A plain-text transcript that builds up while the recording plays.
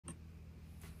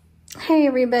Hey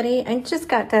everybody, I just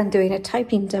got done doing a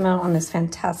typing demo on this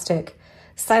fantastic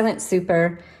Silent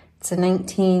Super. It's a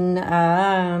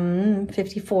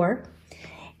 1954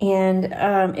 and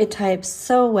it types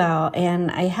so well,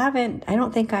 and I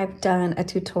don't think I've done a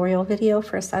tutorial video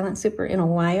for a Silent Super in a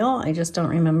while. I just don't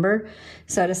remember.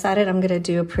 So I decided I'm gonna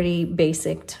do a pretty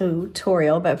basic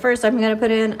tutorial, but first I'm gonna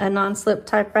put in a non-slip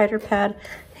typewriter pad.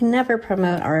 I never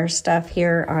promote our stuff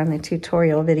here on the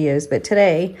tutorial videos, but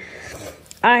today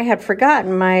I had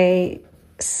forgotten my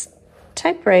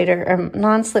typewriter,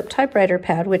 non-slip typewriter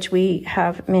pad, which we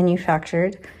have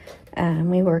manufactured.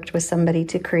 We worked with somebody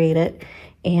to create it,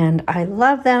 and I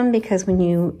love them because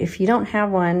if you don't have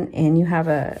one and you have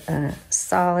a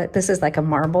solid, this is like a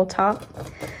marble top,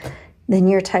 then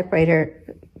your typewriter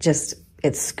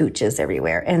it scooches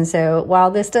everywhere. And so while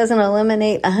this doesn't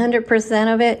eliminate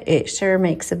 100% of it, it sure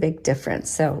makes a big difference.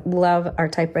 So love our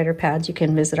typewriter pads. You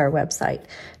can visit our website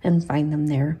and find them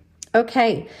there.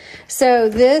 Okay, so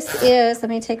this is,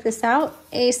 let me take this out,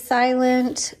 a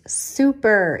Silent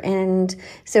Super. And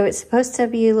so it's supposed to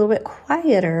be a little bit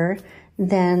quieter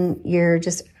than your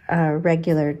just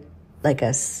regular, like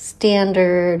a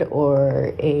standard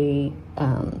or a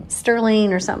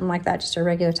Sterling or something like that. Just a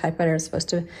regular typewriter is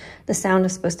the sound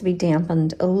is supposed to be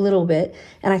dampened a little bit.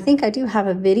 And I think I do have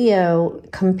a video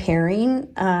comparing,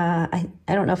 I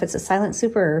don't know if it's a Silent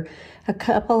Super or a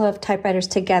couple of typewriters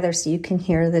together so you can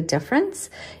hear the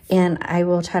difference. And I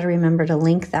will try to remember to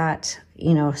link that,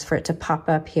 for it to pop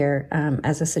up here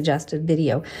as a suggested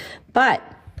video. But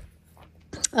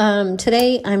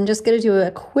today I'm just going to do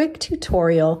a quick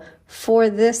tutorial for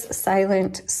this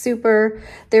Silent Super.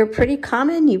 They're pretty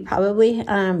common. You probably,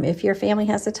 if your family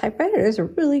has a typewriter, there's a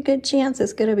really good chance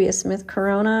it's going to be a Smith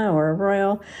Corona or a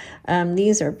Royal.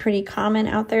 These are pretty common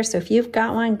out there. So if you've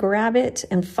got one, grab it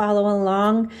and follow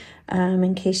along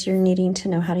in case you're needing to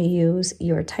know how to use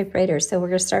your typewriter. So we're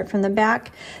going to start from the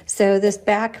back. So this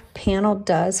back panel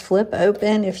does flip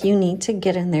open if you need to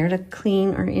get in there to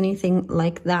clean or anything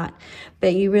like that.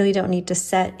 But you really don't need to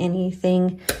set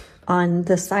anything on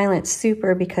the Silent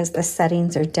Super because the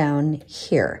settings are down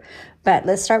here. But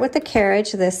let's start with the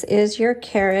carriage. This is your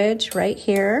carriage right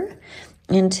here.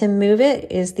 And to move it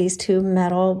is these two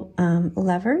metal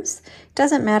levers.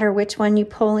 Doesn't matter which one you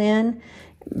pull in,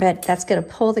 but that's going to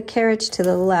pull the carriage to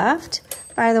the left.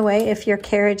 By the way, if your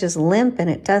carriage is limp and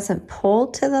it doesn't pull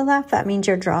to the left, that means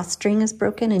your drawstring is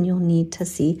broken and you'll need to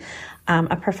see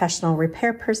a professional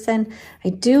repair person.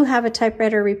 I do have a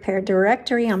typewriter repair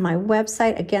directory on my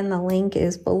website. Again, the link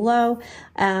is below.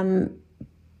 It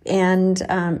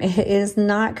is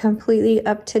not completely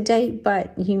up to date,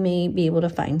 but you may be able to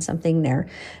find something there.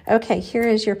 Okay, here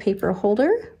is your paper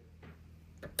holder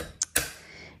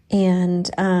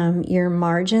and your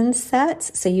margin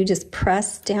sets. So you just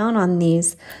press down on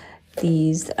these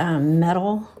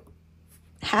metal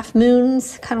half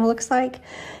moons, kind of looks like,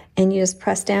 and you just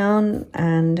press down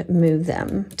and move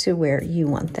them to where you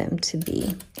want them to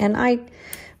be. And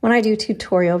when I do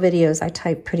tutorial videos, I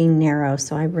type pretty narrow,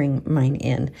 so I bring mine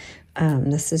in.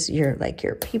 This is your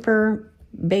paper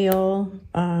bale.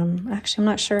 Actually, I'm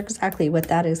not sure exactly what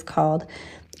that is called.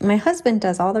 My husband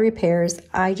does all the repairs.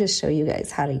 I just show you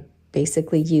guys how to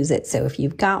basically use it. So if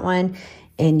you've got one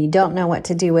and you don't know what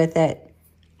to do with it,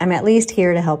 I'm at least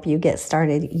here to help you get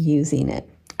started using it.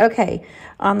 Okay,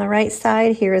 on the right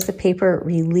side, here is a paper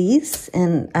release,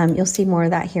 and you'll see more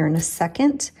of that here in a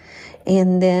second.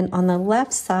 And then on the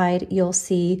left side, you'll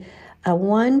see a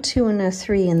 1, 2, and a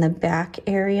 3 in the back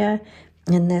area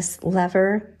in this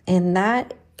lever, and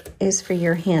that is for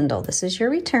your handle. This is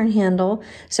your return handle.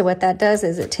 So what that does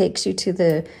is it takes you to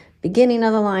the beginning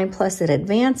of the line, plus it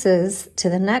advances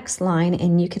to the next line,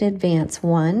 and you can advance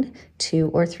 1, 2,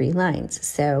 or 3 lines.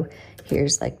 So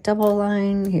here's like double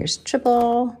line, here's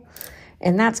triple,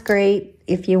 and that's great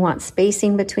if you want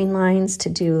spacing between lines to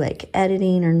do like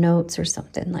editing or notes or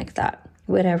something like that,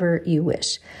 whatever you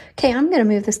wish. Okay, I'm going to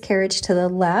move this carriage to the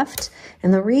left,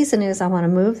 and the reason is I want to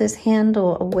move this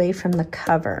handle away from the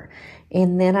cover.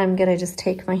 And then I'm going to just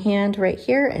take my hand right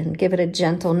here and give it a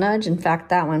gentle nudge. In fact,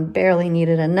 that one barely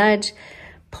needed a nudge.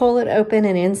 Pull it open,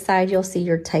 and inside you'll see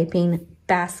your typing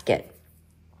basket.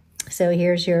 So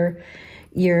here's your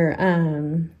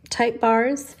type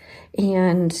bars.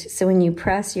 And so when you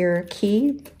press your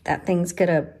key, that thing's going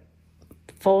to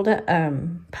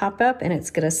pop up, and it's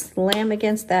going to slam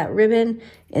against that ribbon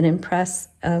and impress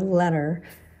a letter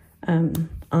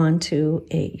onto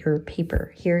your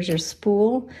paper. Here's your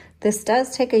spool. This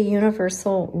does take a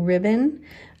universal ribbon,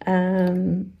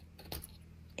 and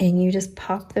you just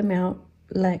pop them out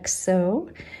like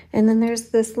so. And then there's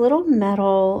this little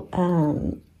metal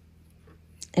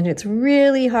And it's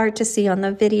really hard to see on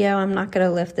the video. I'm not going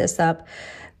to lift this up.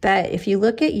 But if you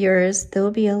look at yours, there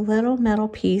will be a little metal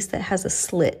piece that has a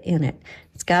slit in it.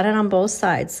 It's got it on both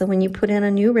sides. So when you put in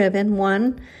a new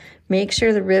ribbon, make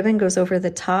sure the ribbon goes over the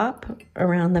top,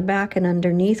 around the back, and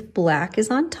underneath. Black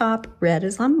is on top, red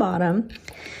is on bottom.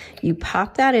 You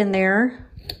pop that in there,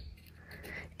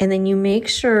 and then you make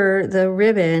sure the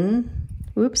ribbon,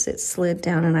 whoops, it slid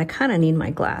down, and I kind of need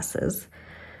my glasses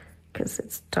because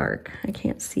it's dark. I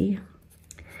can't see.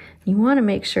 You want to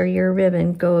make sure your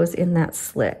ribbon goes in that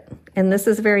slit. And this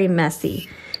is very messy.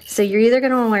 So you're either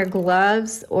going to wear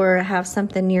gloves or have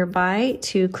something nearby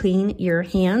to clean your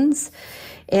hands.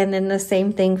 And then the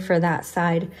same thing for that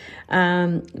side.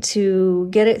 To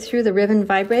get it through the ribbon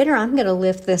vibrator, I'm going to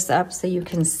lift this up so you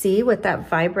can see what that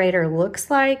vibrator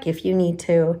looks like. If you need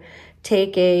to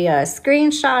take a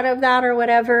screenshot of that or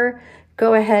whatever,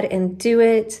 go ahead and do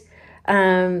it.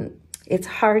 It's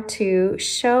hard to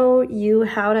show you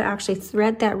how to actually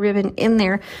thread that ribbon in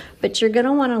there, but you're going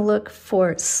to want to look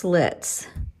for slits.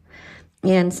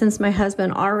 And since my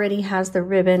husband already has the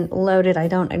ribbon loaded, I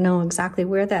don't know exactly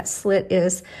where that slit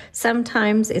is.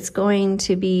 Sometimes it's going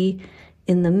to be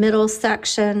in the middle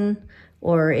section,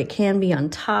 or it can be on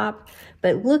top,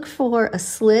 but look for a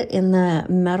slit in the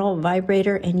metal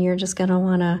vibrator, and you're just going to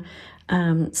want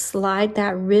to slide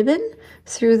that ribbon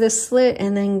through the slit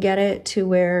and then get it to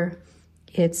where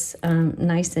it's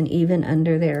nice and even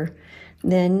under there.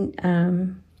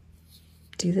 Then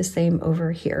do the same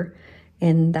over here.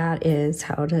 And that is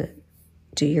how to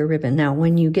do your ribbon. Now,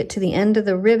 when you get to the end of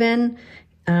the ribbon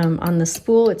on the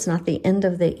spool, it's not the end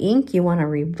of the ink. You want to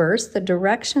reverse the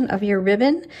direction of your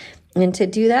ribbon. And to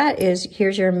do that is,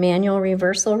 here's your manual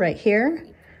reversal right here.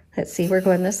 Let's see, we're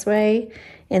going this way.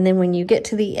 And then when you get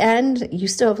to the end, you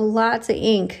still have lots of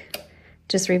ink.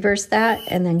 Just reverse that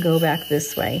and then go back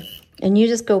this way. And you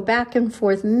just go back and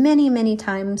forth many, many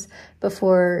times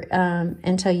before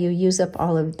until you use up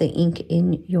all of the ink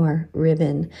in your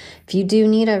ribbon. If you do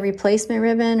need a replacement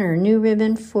ribbon or a new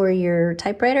ribbon for your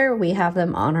typewriter, we have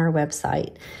them on our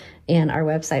website, and our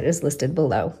website is listed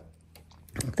below.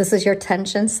 This is your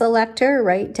tension selector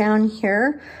right down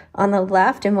here on the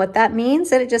left, and what that means is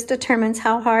that it just determines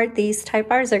how hard these type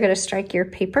bars are going to strike your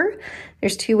paper.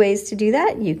 There's two ways to do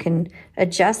that. You can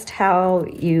adjust how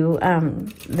you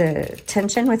the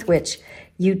tension with which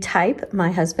you type.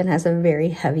 My husband has a very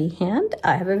heavy hand.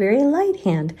 I have a very light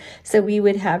hand. So we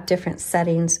would have different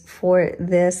settings for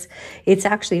this. It's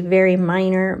actually very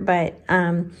minor, but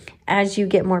as you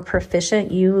get more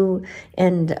proficient,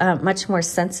 and much more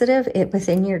sensitive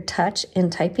within your touch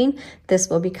and typing, this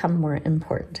will become more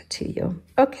important to you.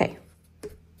 Okay.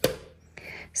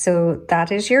 So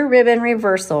that is your ribbon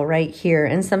reversal right here.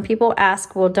 And some people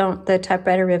ask, well, don't the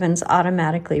typewriter ribbons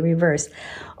automatically reverse?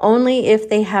 Only if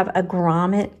they have a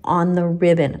grommet on the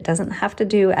ribbon. It doesn't have to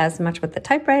do as much with the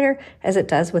typewriter as it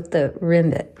does with the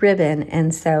ribbon.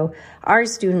 And so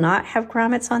ours do not have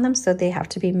grommets on them, so they have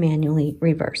to be manually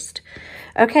reversed.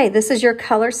 Okay, this is your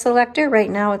color selector. Right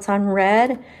now it's on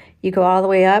red. You go all the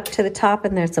way up to the top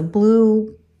and there's a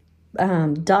blue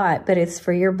dot, but it's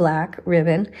for your black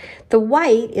ribbon. The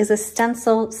white is a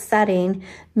stencil setting,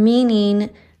 meaning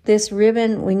this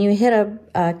ribbon, when you hit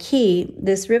a key,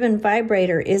 this ribbon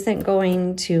vibrator isn't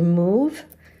going to move.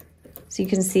 So you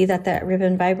can see that that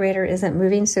ribbon vibrator isn't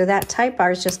moving. So that type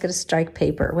bar is just going to strike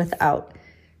paper without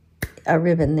a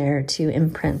ribbon there to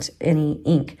imprint any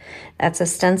ink. That's a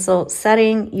stencil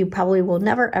setting. You probably will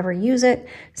never ever use it.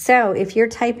 So if you're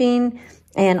typing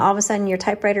and all of a sudden your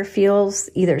typewriter feels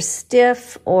either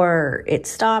stiff or it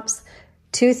stops,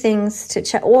 two things to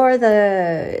check, or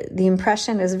the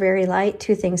impression is very light,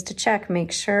 two things to check.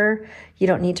 Make sure you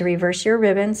don't need to reverse your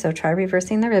ribbon, so try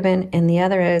reversing the ribbon. And the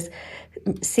other is,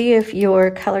 see if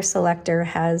your color selector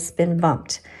has been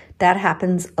bumped. That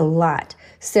happens a lot.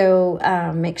 So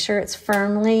make sure it's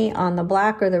firmly on the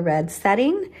black or the red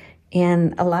setting.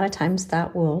 And a lot of times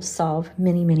that will solve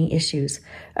many, many issues.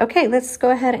 Okay, let's go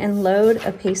ahead and load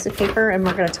a piece of paper, and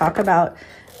we're going to talk about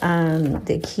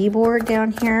the keyboard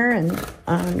down here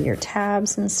and your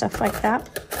tabs and stuff like that.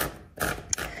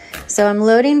 So I'm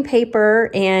loading paper,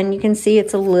 and you can see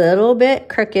it's a little bit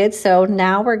crooked. So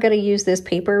now we're going to use this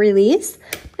paper release.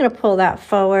 I'm going to pull that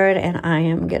forward, and I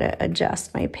am going to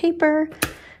adjust my paper.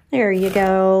 There you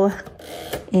go.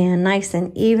 And nice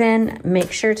and even.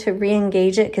 Make sure to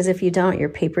re-engage it, because if you don't, your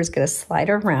paper is going to slide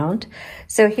around.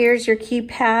 So here's your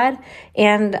keypad,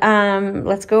 and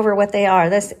let's go over what they are.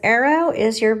 This arrow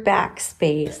is your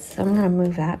backspace. I'm going to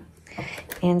move that.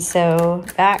 And so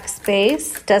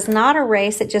backspace does not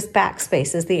erase, it just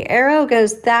backspaces. The arrow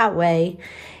goes that way,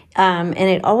 and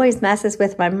it always messes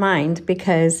with my mind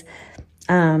because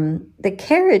the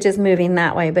carriage is moving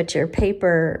that way, but your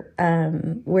paper,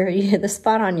 the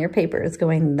spot on your paper is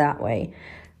going that way.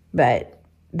 But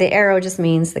the arrow just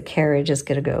means the carriage is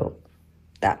going to go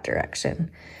that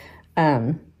direction.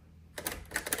 And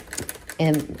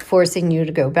forcing you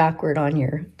to go backward on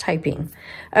your typing.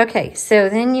 Okay, so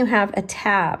then you have a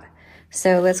tab.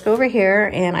 So let's go over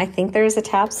here, and I think there's a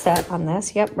tab set on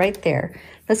this. Yep, right there.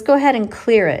 Let's go ahead and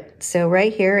clear it. So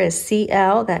right here is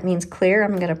CL, that means clear.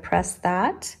 I'm gonna press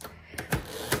that.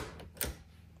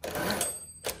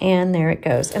 And there it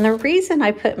goes. And the reason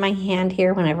I put my hand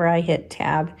here whenever I hit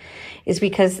tab is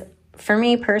because for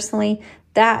me personally,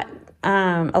 that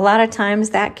a lot of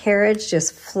times that carriage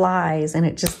just flies, and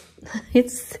it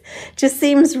just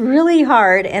seems really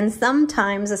hard. And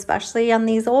sometimes, especially on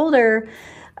these older,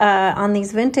 on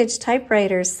these vintage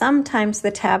typewriters, sometimes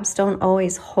the tabs don't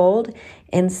always hold.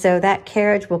 And so that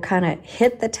carriage will kind of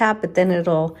hit the tab, but then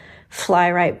it'll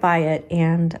fly right by it.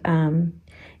 And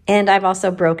I've also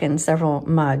broken several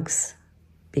mugs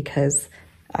because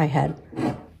I had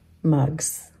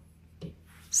mugs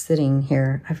sitting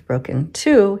here. I've broken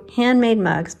 2 handmade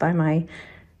mugs by my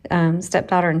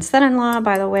stepdaughter and son-in-law,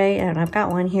 by the way, and I've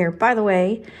got one here, by the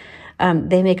way.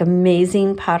 They make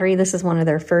amazing pottery. This is one of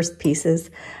their first pieces.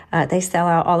 They sell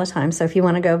out all the time. So if you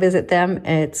want to go visit them,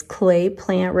 it's Clay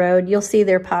Plant Road. You'll see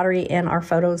their pottery in our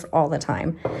photos all the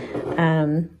time.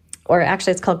 Or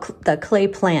actually, it's called the Clay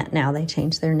Plant now. They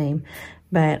changed their name.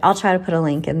 But I'll try to put a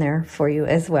link in there for you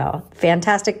as well.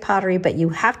 Fantastic pottery, but you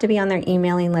have to be on their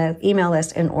email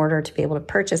list in order to be able to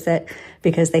purchase it,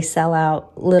 because they sell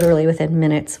out literally within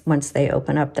minutes once they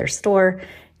open up their store.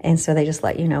 And so they just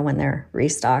let you know when they're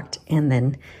restocked, and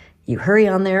then you hurry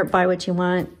on there, buy what you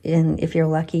want, and if you're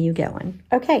lucky, you get one.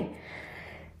 Okay.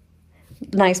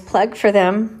 Nice plug for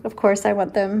them. Of course, I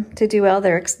want them to do well.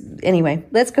 Anyway,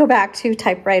 let's go back to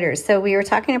typewriters. So we were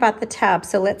talking about the tab.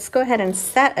 So let's go ahead and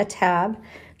set a tab.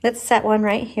 Let's set one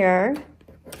right here.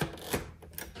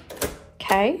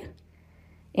 Okay.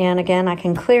 And again, I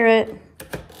can clear it.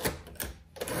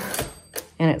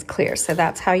 And it's clear. So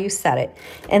that's how you set it.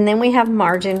 And then we have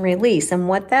margin release. And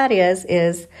what that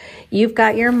is you've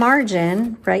got your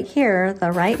margin right here,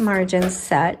 the right margin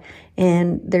set,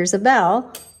 and there's a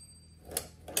bell.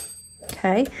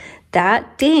 Okay,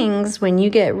 that dings when you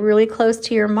get really close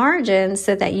to your margin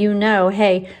so that you know,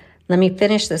 hey, let me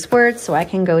finish this word so I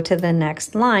can go to the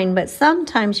next line. But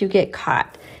sometimes you get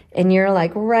caught and you're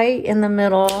like right in the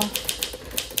middle.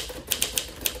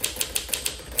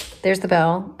 There's the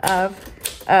bell of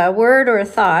a word or a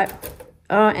thought.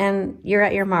 Oh, and you're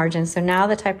at your margin. So now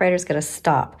the typewriter's going to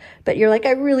stop. But you're like,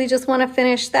 I really just want to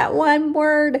finish that one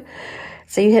word.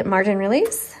 So you hit margin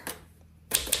release.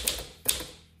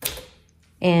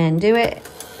 And do it,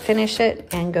 finish it,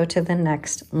 and go to the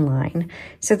next line.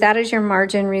 So that is your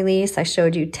margin release. I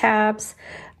showed you tabs.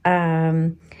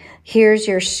 Here's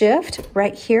your shift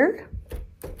right here.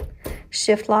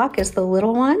 Shift lock is the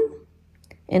little one.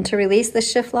 And to release the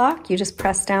shift lock, you just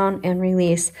press down and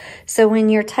release. So when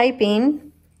you're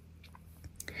typing,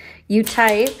 you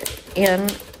type in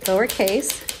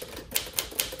lowercase.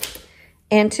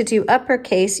 And to do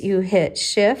uppercase, you hit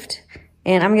shift.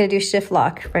 And I'm going to do shift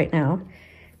lock right now.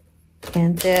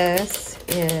 And this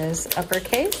is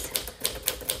uppercase.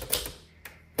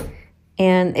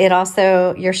 And it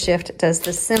also, your shift does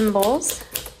the symbols.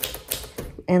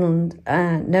 And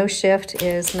no shift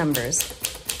is numbers.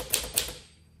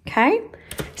 Okay?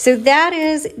 So that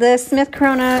is the Smith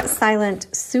Corona Silent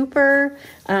Super.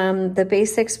 The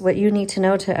basics, what you need to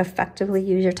know to effectively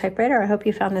use your typewriter. I hope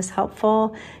you found this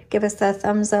helpful. Give us a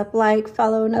thumbs up, like,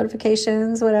 follow,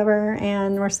 notifications, whatever.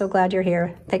 And we're so glad you're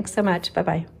here. Thanks so much.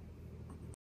 Bye-bye.